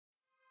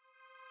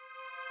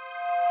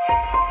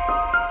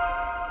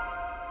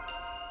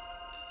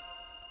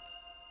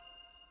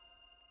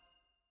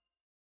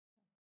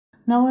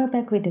Now we're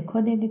back with the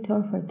code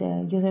editor for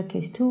the user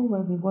case 2, where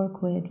we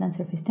work with land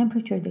surface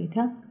temperature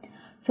data.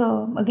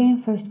 So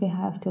again, first we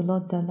have to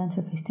load the land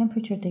surface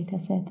temperature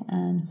dataset,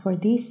 and for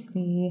this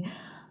we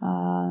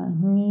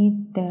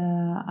need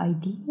the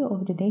ID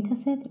of the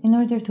dataset. In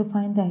order to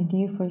find the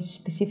ID for a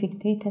specific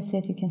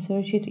dataset, you can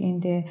search it in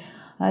the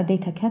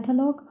data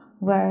catalog,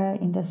 where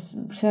in the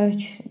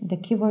search the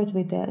keywords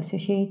with the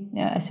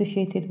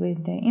associated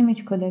with the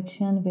image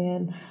collection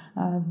will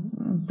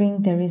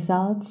bring the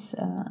results,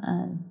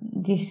 and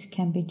this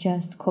can be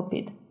just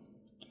copied.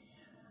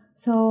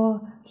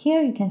 So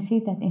here you can see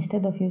that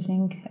instead of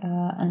using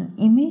an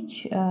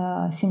image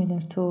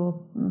similar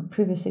to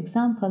previous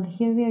example,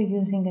 here we are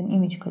using an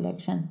image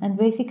collection, and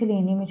basically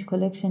an image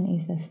collection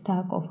is a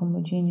stack of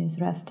homogeneous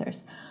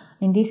rasters.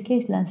 In this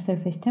case, land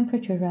surface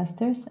temperature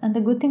rasters. And the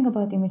good thing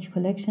about image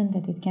collection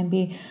that it can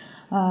be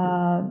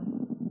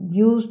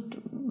used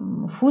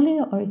fully,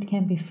 or it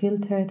can be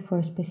filtered for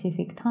a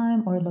specific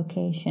time or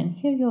location.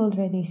 Here you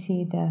already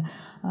see the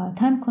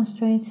time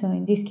constraints. So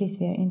in this case,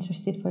 we are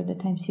interested for the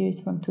time series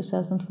from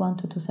 2001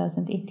 to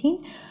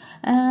 2018,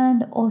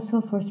 and also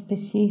for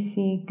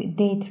specific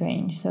date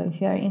range. So if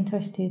you are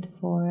interested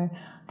for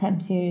time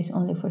series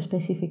only for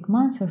specific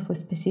months or for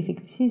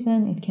specific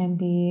season, it can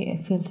be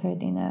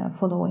filtered in a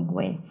following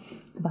way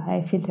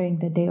by filtering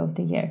the day of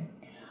the year.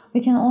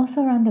 We can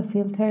also run the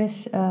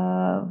filters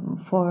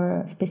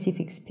for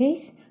specific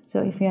space.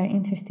 So if we are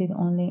interested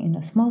only in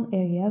a small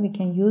area, we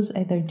can use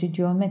either the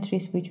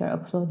geometries which are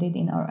uploaded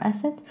in our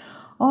asset,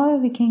 or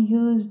we can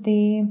use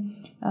the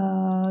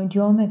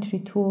geometry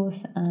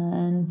tools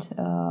and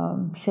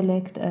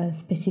select a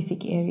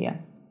specific area.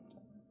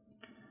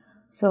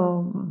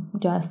 So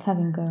just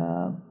having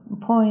a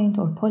point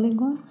or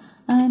polygon,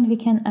 and we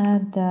can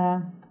add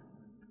the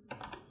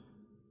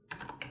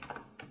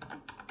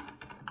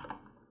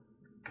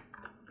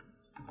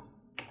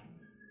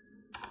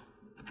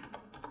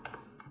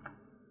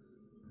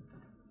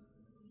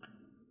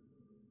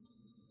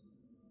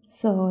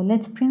So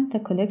let's print the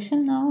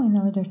collection now in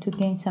order to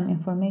gain some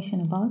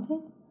information about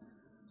it.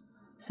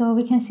 So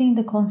we can see in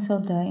the console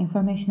the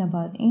information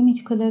about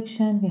image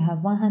collection. We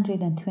have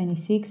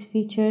 126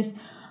 features,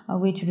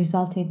 which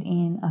resulted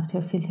in after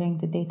filtering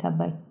the data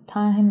by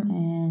time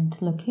and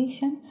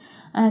location.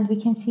 And we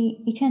can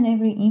see each and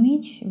every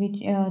image which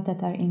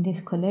that are in this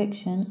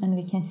collection, and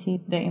we can see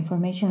the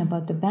information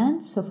about the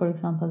bands. So for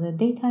example, the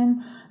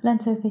daytime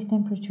land surface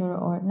temperature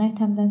or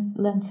nighttime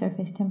land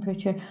surface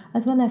temperature,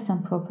 as well as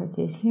some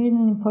properties. Here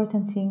an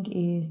important thing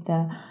is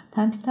the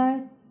time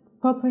start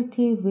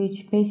property,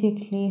 which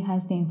basically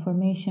has the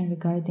information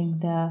regarding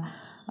the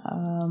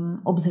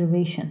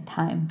observation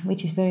time,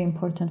 which is very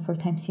important for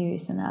time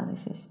series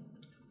analysis.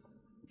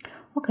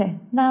 Okay,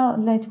 now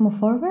let's move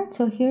forward.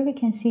 So here we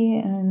can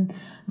see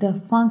the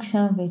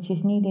function which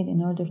is needed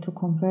in order to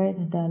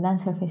convert the land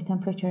surface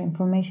temperature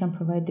information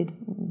provided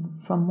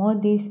from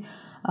MODIS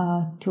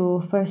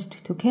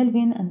first to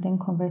Kelvin, and then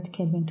convert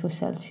Kelvin to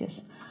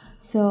Celsius.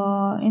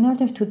 So in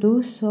order to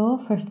do so,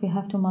 first we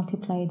have to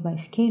multiply it by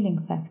scaling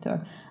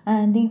factor,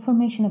 and the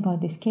information about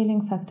the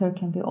scaling factor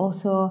can be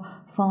also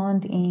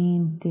found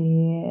in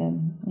the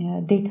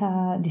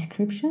data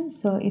description.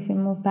 So if we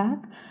move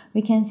back,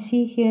 we can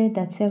see here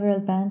that several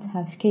bands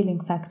have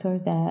scaling factor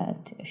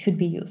that should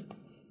be used.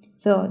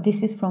 So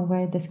this is from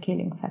where the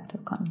scaling factor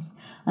comes,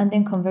 and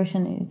then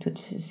conversion to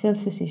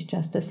Celsius is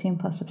just a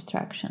simple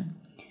subtraction.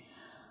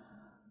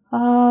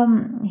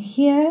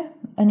 Here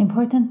an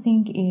important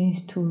thing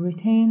is to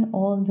retain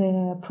all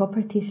the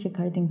properties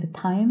regarding the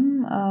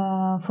time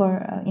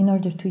in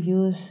order to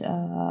use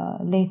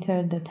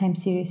later the time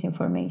series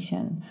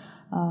information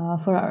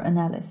for our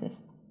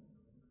analysis.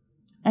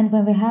 And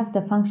when we have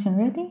the function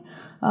ready,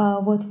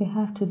 what we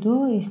have to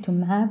do is to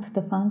map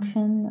the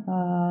function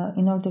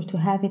in order to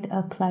have it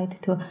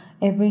applied to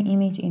every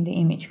image in the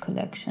image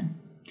collection.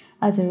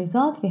 As a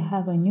result, we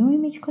have a new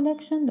image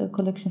collection, the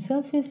collection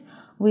Celsius,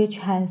 which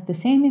has the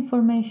same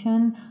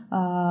information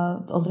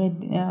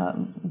already,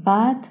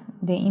 but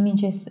the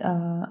images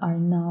are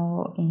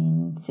now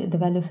the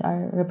values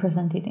are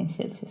represented in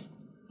Celsius.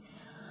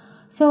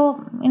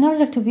 So in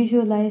order to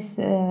visualize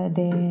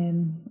the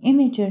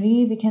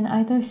imagery, we can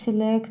either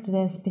select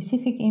the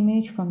specific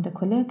image from the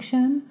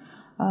collection,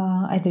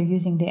 either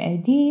using the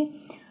ID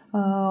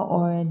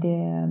or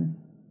the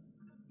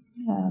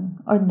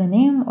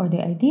name or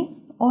the ID.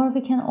 Or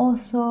we can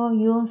also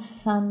use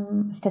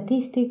some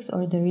statistics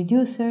or the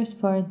reducers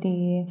for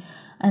the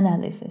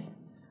analysis.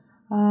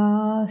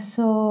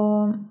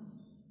 So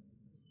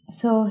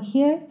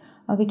here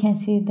we can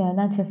see the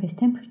land surface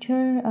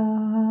temperature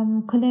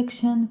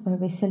collection, where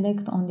we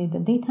select only the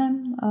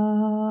daytime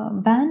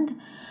band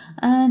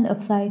and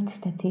applied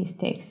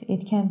statistics.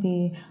 It can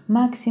be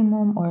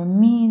maximum or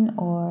mean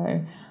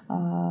or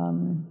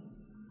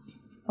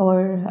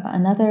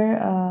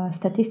another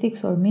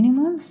statistics or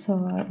minimum.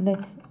 So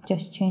let's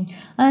just change,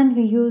 and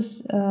we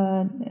use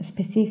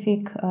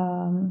specific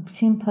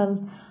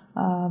simple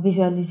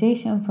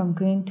visualization from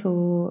green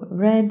to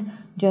red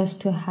just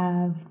to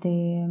have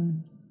the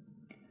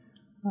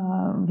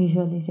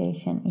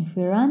visualization. If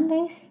we run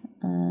this,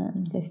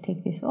 and let's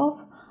take this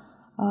off,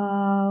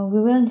 we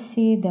will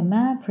see the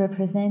map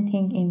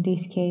representing, in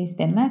this case,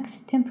 the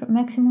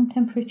maximum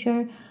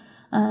temperature,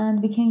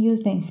 and we can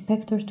use the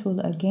inspector tool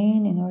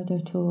again in order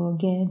to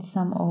get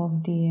some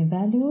of the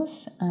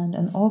values and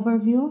an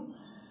overview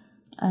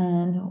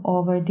and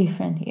over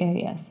different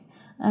areas.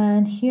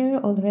 And here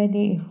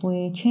already, if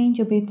we change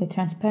a bit the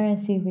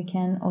transparency, we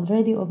can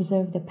already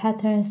observe the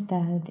patterns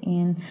that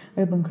in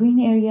urban green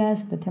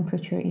areas the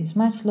temperature is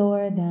much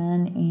lower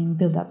than in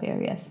build-up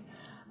areas.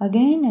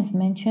 Again, as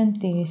mentioned,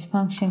 this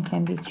function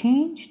can be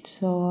changed.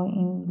 So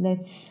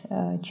let's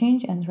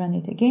change and run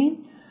it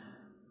again.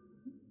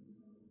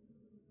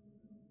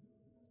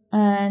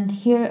 And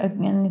here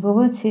again, we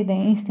will see the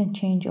instant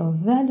change of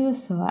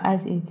values. So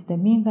as it's the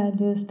mean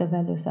values, the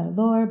values are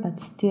lower, but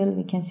still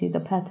we can see the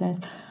patterns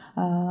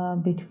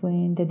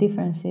between the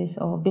differences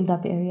of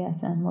build-up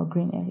areas and more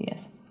green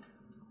areas.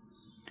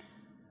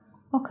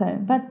 Okay,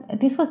 but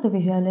this was the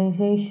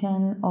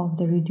visualization of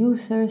the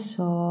reducer.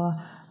 So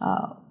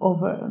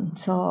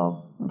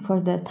for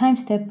the time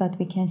step, but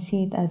we can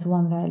see it as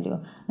one value.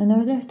 In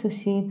order to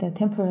see the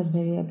temporal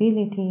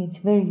variability, it's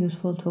very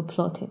useful to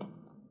plot it.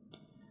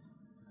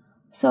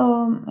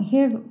 So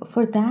here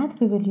for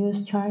that, we will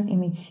use chart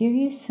image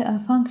series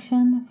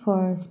function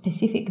for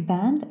specific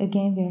band.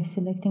 Again, we are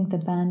selecting the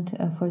band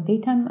for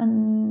daytime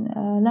and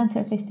land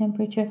surface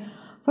temperature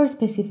for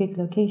specific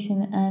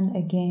location, and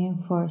again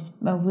for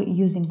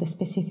using the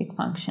specific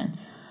function.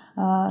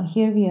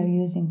 Here we are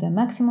using the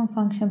maximum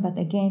function, but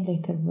again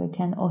later we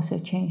can also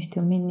change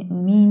to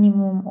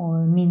minimum or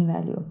mean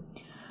value.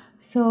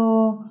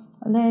 So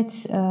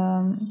let's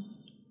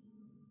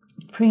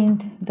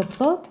print the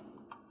plot.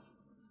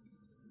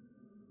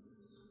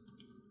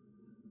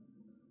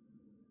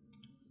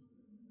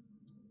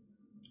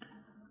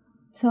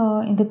 So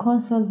in the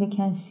console, we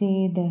can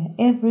see the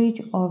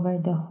average over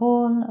the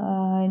whole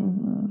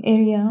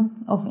area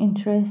of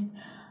interest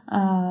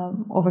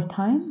over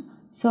time.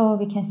 So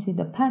we can see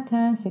the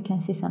patterns, we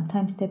can see some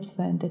time steps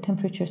when the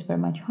temperatures were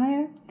much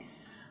higher.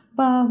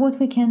 But what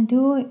we can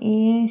do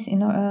is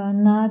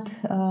not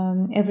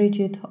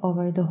average it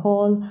over the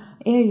whole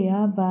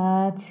area,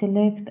 but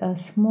select a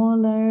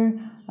smaller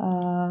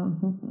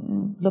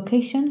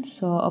location,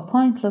 so a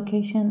point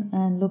location,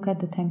 and look at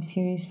the time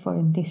series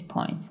for this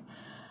point.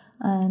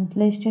 And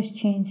let's just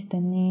change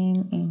the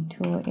name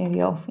into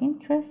area of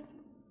interest,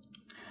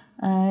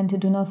 and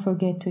do not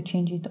forget to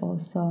change it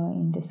also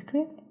in the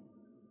script.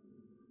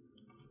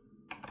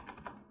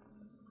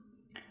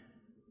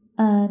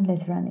 And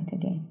let's run it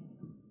again.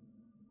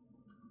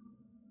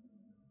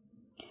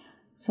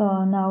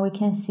 So now we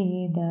can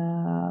see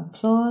the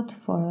plot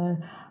for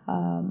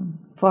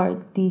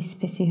this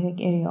specific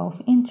area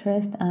of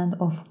interest, and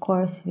of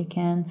course we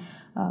can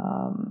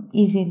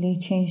easily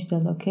change the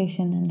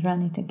location and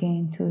run it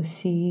again to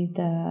see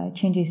the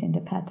changes in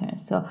the pattern.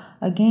 So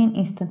again,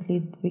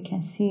 instantly we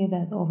can see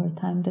that over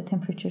time the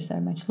temperatures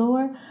are much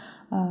lower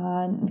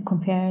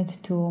compared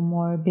to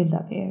more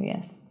build-up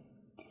areas.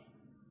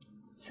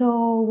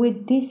 So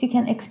with this, you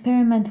can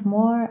experiment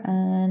more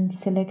and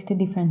select the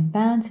different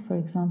bands. For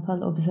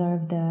example,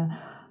 observe the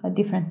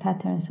different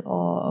patterns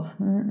of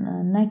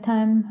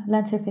nighttime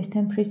land surface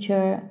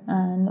temperature,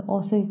 and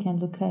also you can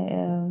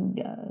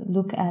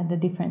look at the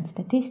different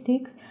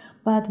statistics.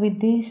 But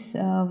with this,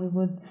 we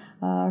would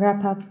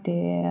wrap up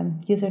the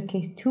user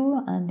case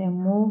 2 and then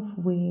move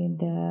with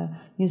the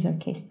user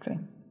case 3.